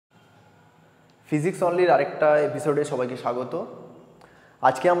Physics অনলির আরেকটা এপিসোডে সবাইকে স্বাগত।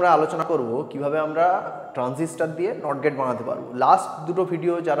 আজকে আমরা আলোচনা করব কিভাবে আমরা ট্রানজিস্টর দিয়ে নট গেট বানাতে পারবো। লাস্ট দুটো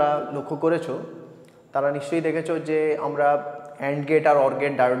ভিডিও যারা লক্ষ্য করেছো তারা নিশ্চয়ই দেখেছো যে আমরা and get R or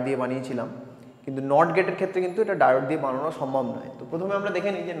gate diode দিয়ে বানিয়েছিলাম, কিন্তু নট গেটের ক্ষেত্রে কিন্তু এটা ডায়োড দিয়ে বানানো সম্ভব নয়। তো প্রথমে আমরা দেখে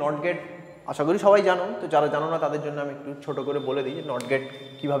নিই যে নট গেট, আশা করি সবাই জানো, তো যারা জানো না তাদের জন্য আমি একটু ছোট করে বলে দিই যে নট গেট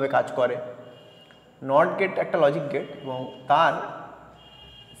কীভাবে কাজ করে। নট গেট একটা লজিক গেট এবং তার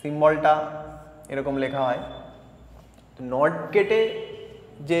সিম্বলটা এরকম লেখা হয়। তো নট গেটে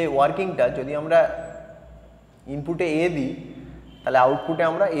যে ওয়ার্কিংটা, যদি আমরা ইনপুটে এ দিই তাহলে আউটপুটে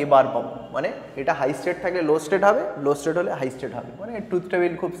আমরা এ বার পাবো, মানে এটা হাই স্টেট থাকলে লো স্টেট হবে, লো স্টেট হলে হাই স্টেট হবে। মানে ট্রুথ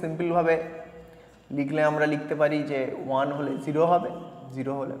টেবিল খুব সিম্পলভাবে লিখলে আমরা লিখতে পারি যে 1 হলে 0 হবে,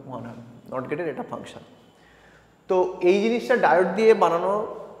 0 হলে 1 হবে। নট গেটের এটা ফাংশন। তো এই জিনিসটা ডায়োড দিয়ে বানানো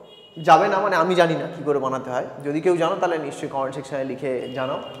যাবে না, মানে আমি জানি না কী করে বানাতে হয়। যদি কেউ জানো তাহলে নিশ্চয়ই কমেন্ট সেকশনে লিখে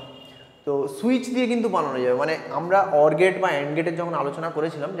জানাও। তো সুইচ দিয়ে কিন্তু বানানো যাবে। মানে আমরা অর গেট বা অ্যান্ড গেটের যখন আলোচনা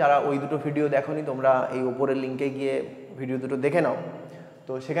করেছিলাম, যারা ওই দুটো ভিডিও দেখোনি তোমরা এই ওপরের লিঙ্কে গিয়ে ভিডিও দুটো দেখে নাও।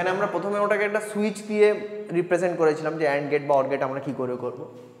 তো সেখানে আমরা প্রথমে ওটাকে একটা সুইচ দিয়ে রিপ্রেজেন্ট করেছিলাম যে অ্যান্ড গেট বা অর গেট আমরা কী করে করবো।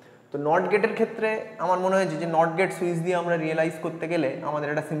 তো নট গেটের ক্ষেত্রে আমার মনে হয়েছে যে নট গেট সুইচ দিয়ে আমরা রিয়েলাইজ করতে গেলে আমাদের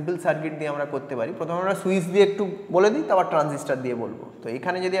একটা সিম্পল সার্কিট দিয়ে আমরা করতে পারি। প্রথমে আমরা সুইচ দিয়ে একটু বলে দিই, তারপর ট্রানজিস্টর দিয়ে বলবো। তো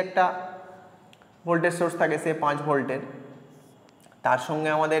এখানে যদি একটা ভোল্টেজ সোর্স থাকে, সে 5 ভোল্টের, তার সঙ্গে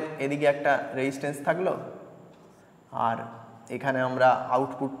আমাদের এদিকে একটা রেজিস্ট্যান্স থাকলো, আর এখানে আমরা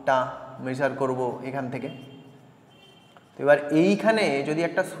আউটপুটটা মেজার করব এখান থেকে। তো এবার এইখানে যদি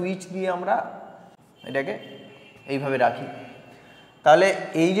একটা সুইচ দিয়ে আমরা এটাকে এইভাবে রাখি, তাহলে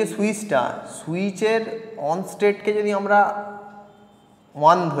এই যে সুইচটা, সুইচের অন স্টেটকে যদি আমরা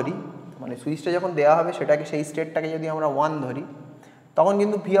 1 ধরি, মানে সুইচটা যখন দেওয়া হবে সেটাকে, সেই স্টেটটাকে যদি আমরা 1 ধরি, তখন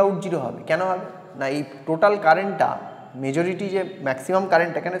কিন্তু ভি আউট 0 হবে। কেন হবে না, এই টোটাল কারেন্টটা, মেজরিটি যে ম্যাক্সিমাম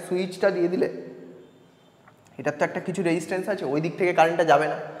কারেন্ট, এখানে সুইচটা দিয়ে দিলে এটার তো একটা কিছু রেজিস্ট্যান্স আছে, ওই দিক থেকে কারেন্টটা যাবে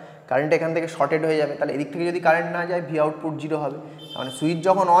না, কারেন্ট এখান থেকে শর্টেড হয়ে যাবে। তাহলে এদিক থেকে যদি কারেন্ট না যায়, ভি আউটপুট 0 হবে। মানে সুইচ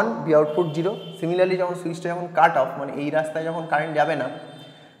যখন অন, ভি আউটপুট 0। সিমিলারলি যখন সুইচটা যখন কাট অফ, মানে এই রাস্তায় যখন কারেন্ট যাবে না,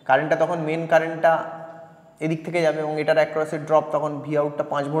 কারেন্টটা তখন মেন কারেন্টটা এদিক থেকে যাবে এবং এটার অ্যাক্রসের ড্রপ, তখন ভি আউটটা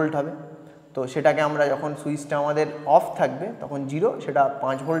 5 ভোল্ট হবে। তো সেটাকে আমরা যখন সুইচটা আমাদের অফ থাকবে তখন 0, সেটা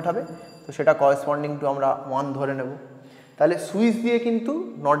 5 ভোল্ট হবে। তো সেটা করেসপন্ডিং টু আমরা 1 ধরে নেব। তাহলে সুইচ দিয়ে কিন্তু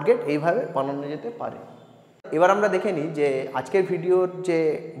নট গেট এইভাবে বানানো যেতে পারে। এবার আমরা দেখে নিই যে আজকের ভিডিওর যে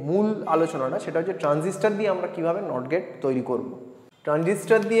মূল আলোচনাটা, সেটা হচ্ছে ট্রানজিস্টর দিয়ে আমরা কিভাবে নট গেট তৈরি করব।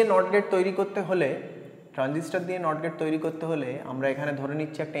 ট্রানজিস্টর দিয়ে নট গেট তৈরি করতে হলে আমরা এখানে ধরে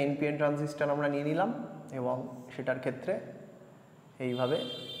নিচ্ছি একটা এনপিএন ট্রানজিস্টর আমরা নিয়ে নিলাম, এবং সেটার ক্ষেত্রে এইভাবে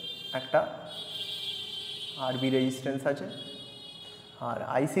একটা আরবি রেজিস্ট্যান্স আছে, আর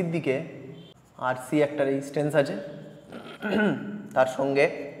আইসির দিকে আরসি একটা রেজিস্ট্যান্স আছে, তার সঙ্গে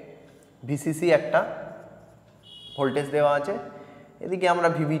ভিসিসি একটা ভোল্টেজ দেওয়া আছে। এদিকে আমরা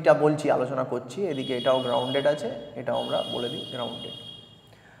ভিভিটা বলছি, আলোচনা করছি, এদিকে এটাও গ্রাউন্ডেড আছে, এটাও আমরা বলে দিই গ্রাউন্ডেড।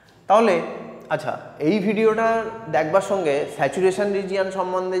 তাহলে আচ্ছা, এই ভিডিওটা দেখবার সঙ্গে স্যাচুরেশন রিজিয়ন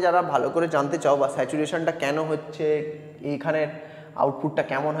সম্বন্ধে যারা ভালো করে জানতে চাও, বা স্যাচুরেশনটা কেন হচ্ছে, এইখানের আউটপুটটা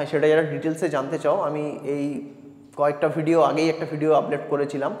কেমন হয়, সেটা যারা ডিটেলসে জানতে চাও, আমি এই কয়েকটা ভিডিও আগেই একটা ভিডিও আপলোড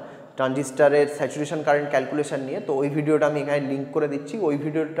করেছিলাম ট্রানজিস্টরের স্যাচুরেশন কারেন্ট ক্যালকুলেশন নিয়ে। তো ওই ভিডিওটা আমি এখানে লিঙ্ক করে দিচ্ছি। ওই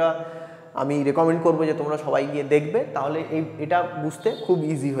ভিডিওটা আমি রেকমেন্ড করবো যে তোমরা সবাই গিয়ে দেখবে, তাহলে এটা বুঝতে খুব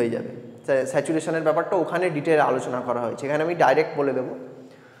ইজি হয়ে যাবে। স্যাচুরেশনের ব্যাপারটা ওখানে ডিটেল আলোচনা করা হয়েছে, এখানে আমি ডাইরেক্ট বলে দেবো।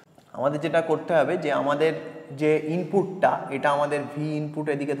 আমাদের যেটা করতে হবে যে আমাদের যে ইনপুটটা, এটা আমাদের ভি ইনপুট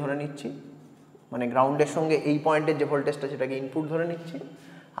এদিকে ধরে নিচ্ছি, মানে গ্রাউন্ডের সঙ্গে এই পয়েন্টের যে ভোল্টেজটা সেটাকে ইনপুট ধরে নিচ্ছি,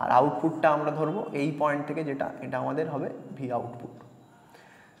 আর আউটপুটটা আমরা ধরবো এই পয়েন্ট থেকে, যেটা এটা আমাদের হবে ভি আউটপুট।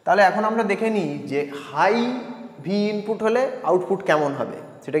 তাহলে এখন আমরা দেখে নিই যে হাই ভি ইনপুট হলে আউটপুট কেমন হবে,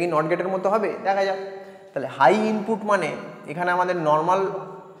 সেটা কি নট গেটের মতো হবে, দেখা যাক। তাহলে হাই ইনপুট মানে এখানে আমাদের নর্মাল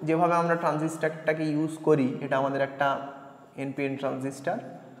যেভাবে আমরা ট্রানজিস্টরটাকে ইউজ করি, এটা আমাদের একটা এনপিএন ট্রানজিস্টর,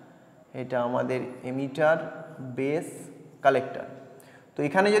 এটা আমাদের এমিটার, বেস, কালেক্টর। তো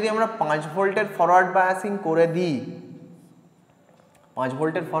এখানে যদি আমরা 5 ভোল্টের ফরওয়ার্ড বায়াসিং করে দিই, 5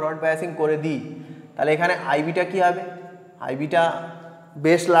 ভোল্টের ফরওয়ার্ড বায়াসিং করে দিই, তাহলে এখানে আইবিটা কী হবে, আইবিটা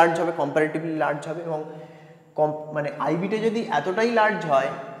বেশ লার্জ হবে, কম্পারেটিভলি লার্জ হবে। এবং মানে আইবিটা যদি এতটাই লার্জ হয়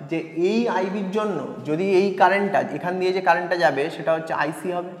যে এই আইবির জন্য যদি এই কারেন্টটা, এখান দিয়ে যে কারেন্টটা যাবে সেটা হচ্ছে আইসি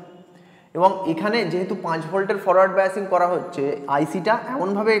হবে, এবং এখানে যেহেতু 5 ভোল্টের ফরওয়ার্ড বায়াসিং করা হচ্ছে, আইসিটা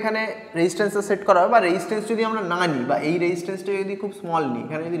এমনভাবে এখানে রেজিস্ট্যান্সটা সেট করা হবে, বা রেজিস্ট্যান্স যদি আমরা না নিই, বা এই রেজিস্ট্যান্সটা যদি খুব স্মল নিই,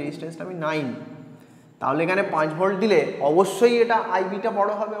 এখানে যদি রেজিস্ট্যান্সটা আমি নাই নিই, তাহলে এখানে 5 ভোল্ট দিলে অবশ্যই এটা আইবিটা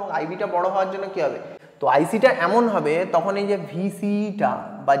বড় হবে। এবং আইবিটা বড় হওয়ার জন্য কী হবে, তো আইসিটা এমন হবে, তখন এই যে ভিসিটা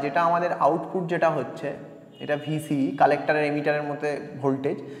বা যেটা আমাদের আউটপুট যেটা হচ্ছে, এটা ভিসি, কালেক্টর আর এমিটারের মধ্যে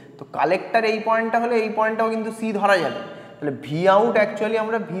ভোল্টেজ। তো কালেক্টর এই পয়েন্টটা হলে এই পয়েন্টটাও কিন্তু সি ধরা যাবে, তাহলে ভি আউট অ্যাকচুয়ালি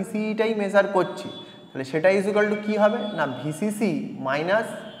আমরা ভিসিটাই মেজার করছি, তাহলে সেটা ইজ ইকুয়াল টু কী হবে না ভিসিসি মাইনাস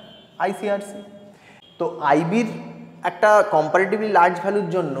আইসিআরসি। তো আইবির একটা কম্পারেটিভলি লার্জ ভ্যালুর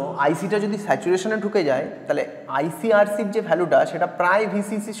জন্য আইসিটা যদি স্যাচুরেশনে ঢুকে যায় তাহলে আইসিআরসির যে ভ্যালুটা সেটা প্রায়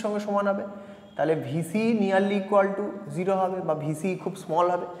ভিসিসির সঙ্গে সমান হবে, তাহলে ভিসি নিয়ারলি ইকুয়াল টু 0 হবে বা ভিসি খুব স্মল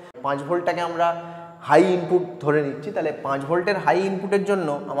হবে। 5 ভোল্টটাকে আমরা হাই ইনপুট ধরে নিচ্ছি, তাহলে 5 ভোল্টের হাই ইনপুটের জন্য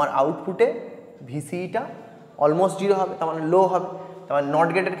আমার আউটপুটে ভিসিটা অলমোস্ট 0 হবে, তার মানে লো হবে। তার মানে নট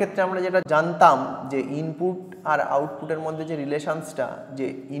গেটের ক্ষেত্রে আমরা যেটা জানতাম যে ইনপুট আর আউটপুটের মধ্যে যে রিলেশনসটা, যে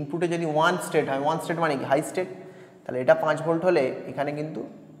ইনপুটে যদি 1 স্টেট হয়, 1 স্টেট মানে কি হাই স্টেট, তাহলে এটা 5 ভোল্ট হলে এখানে কিন্তু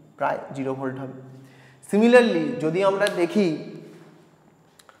প্রায় 0 ভোল্ট হবে। সিমিলারলি যদি আমরা দেখি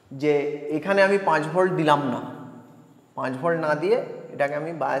যে এখানে আমি 5 ভোল্ট দিলাম না, 5 ভোল্ট না দিয়ে এটাকে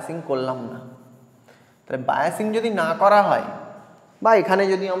আমি বায়াসিং করলাম না, তাহলে বায়াসিং যদি না করা হয় বা এখানে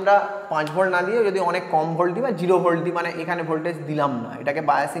যদি আমরা 5 ভোল্ট না দিয়ে যদি অনেক কম ভোল্ট দিই বা 0 ভোল্ট দিই, মানে এখানে ভোল্টেজ দিলাম না, এটাকে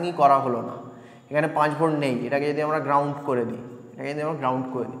বায়াসিংই করা হলো না, এখানে 5 ভোল্ট নেই, এটাকে যদি আমরা গ্রাউন্ড করে দিই,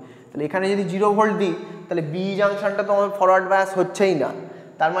 তাহলে এখানে যদি 0 ভোল্ট দিই তাহলে বি জাংশনটা তো আমার ফরওয়ার্ড বায়াস হচ্ছেই না,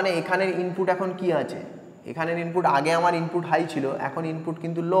 তার মানে এখানের ইনপুট এখন কি আছে, এখানের ইনপুট আগে আমার ইনপুট হাই ছিল, এখন ইনপুট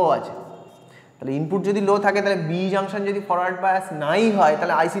কিন্তু লো আছে। তাহলে ইনপুট যদি লো থাকে তাহলে বি জাংশন যদি ফরওয়ার্ড বায়াস নাই হয়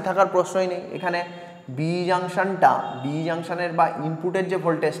তাহলে আইসি থাকার প্রশ্নই নেই। এখানে বি জাংশনের বা ইনপুটের যে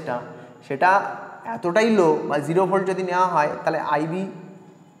ভোল্টেজটা সেটা এতটাই লো বা 0 ভোল্ট যদি নেওয়া হয় তাহলে আইবি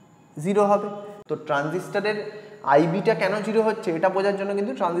 0 হবে। তো ট্রানজিস্টারের আইবিটা কেন 0 হচ্ছে এটা বোঝার জন্য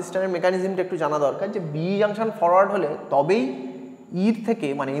কিন্তু ট্রানজিস্টারের মেকানিজমটা একটু জানা দরকার, যে বি জাংশন ফরওয়ার্ড হলে তবেই ইর থেকে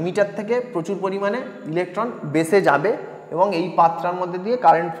মানে এমিটার থেকে প্রচুর পরিমাণে ইলেকট্রন বেসে যাবে এবং এই পাত্রার মধ্যে দিয়ে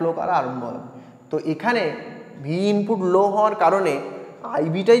কারেন্ট ফ্লো করা আরম্ভ হবে। তো এখানে ভি ইনপুট লো হওয়ার কারণে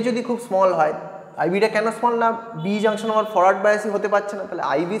আইবিটাই যদি খুব স্মল হয়, আইবিটা কেন স্মল না, বি জাংশন আমার ফরওয়ার্ড বায়াসই হতে পারছে না, তাহলে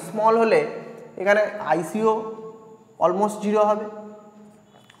আইবি স্মল হলে এখানে আইসিও অলমোস্ট 0 হবে।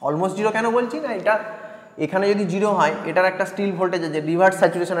 অলমোস্ট 0 কেন বলছি না, এটা এখানে যদি 0 হয় এটার একটা স্টিল ভোল্টেজ আছে, রিভার্স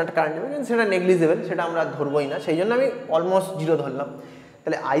স্যাচুরেশন একটা কারেন্ট যাবে, কিন্তু সেটা নেগলিজেবল, সেটা আমরা ধরবই না, সেই জন্য আমি অলমোস্ট 0 ধরলাম।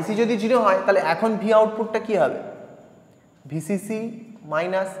 তাহলে আইসি যদি 0 হয় তাহলে এখন ভি আউটপুটটা কী হবে, ভিসিসি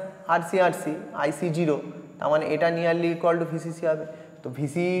মাইনাস আরসিআরসি, আইসি 0, তার মানে এটা নিয়ারলি ইকুয়াল টু ভিসিসি হবে। তো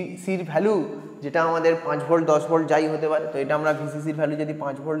ভিসিসির ভ্যালু যেটা আমাদের 5 ভোল্ট 10 ভোল্ট যাই হতে পারে, তো এটা আমরা ভিসিসির ভ্যালু যদি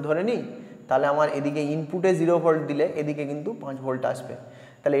 5 ভোল্ট ধরে নিই তাহলে আমার এদিকে ইনপুটে 0 ভোল্ট দিলে এদিকে কিন্তু 5 ভোল্ট আসবে।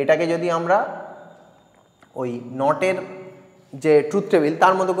 তাহলে এটাকে যদি আমরা ওই নটের যে ট্রুথ টেবিল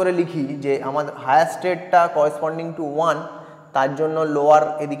তার মতো করে লিখি যে আমাদের হায়ার স্টেটটা করেসপন্ডিং টু 1, তার জন্য লোয়ার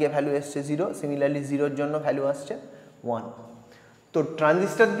এদিকে ভ্যালু এসছে 0, সিমিলারলি 0-র জন্য ভ্যালু আসছে 1। তো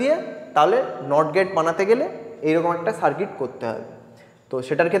ট্রানজিস্টর দিয়ে তাহলে নট গেট বানাতে গেলে এইরকম একটা সার্কিট করতে হবে। তো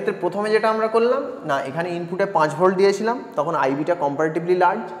সেটার ক্ষেত্রে প্রথমে যেটা আমরা করলাম না, এখানে ইনপুটে 5 ভোল্ট দিয়েছিলাম, তখন আইবিটা কম্পারেটিভলি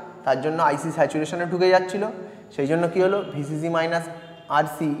লার্জ, তার জন্য আইসি স্যাচুরেশনে ঢুকে যাচ্ছিল, সেই জন্য কী হলো ভিসিসি মাইনাস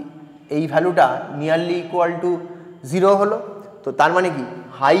আরসি এই ভ্যালুটা নিয়ারলি ইকুয়াল টু 0 হলো। তো তার মানে কি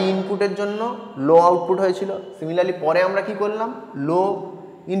হাই ইনপুটের জন্য লো আউটপুট হয়েছিল। সিমিলারলি পরে আমরা কি করলাম, লো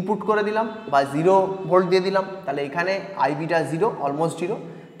ইনপুট করে দিলাম বা 0 ভোল্ট দিয়ে দিলাম, তাহলে এখানে আইবিটা 0, অলমোস্ট 0,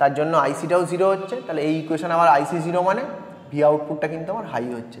 তার জন্য আইসিটাও 0 হচ্ছে। তাহলে এই ইকুয়েশন আমার আইসি 0 মানে ভি আউটপুটটা কিন্তু আমার হাই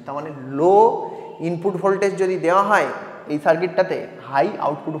হচ্ছে, তার মানে লো ইনপুট ভোল্টেজ যদি দেওয়া হয় এই সার্কিটটাতে হাই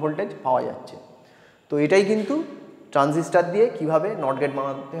আউটপুট ভোল্টেজ পাওয়া যাচ্ছে। তো এটাই কিন্তু ট্রানজিস্টার দিয়ে কিভাবে নট গেট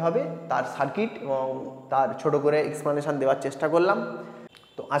বানাতে হবে তার সার্কিট এবং তার ছোট করে এক্সপ্লানেশন দেওয়ার চেষ্টা করলাম।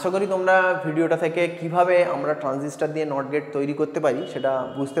 তো আশা করি তোমরা ভিডিওটা থেকে কিভাবে আমরা ট্রানজিস্টার দিয়ে নট গেট তৈরি করতে পারি সেটা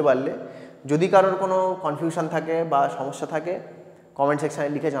বুঝতে পারলে। যদি কারোর কোনো কনফিউশন থাকে বা সমস্যা থাকে কমেন্ট সেকশানে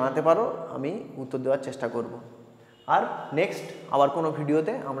লিখে জানাতে পারো, আমি উত্তর দেওয়ার চেষ্টা করব। আর নেক্সট আবার কোনো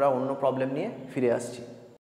ভিডিওতে আমরা অন্য প্রবলেম নিয়ে ফিরে আসছি।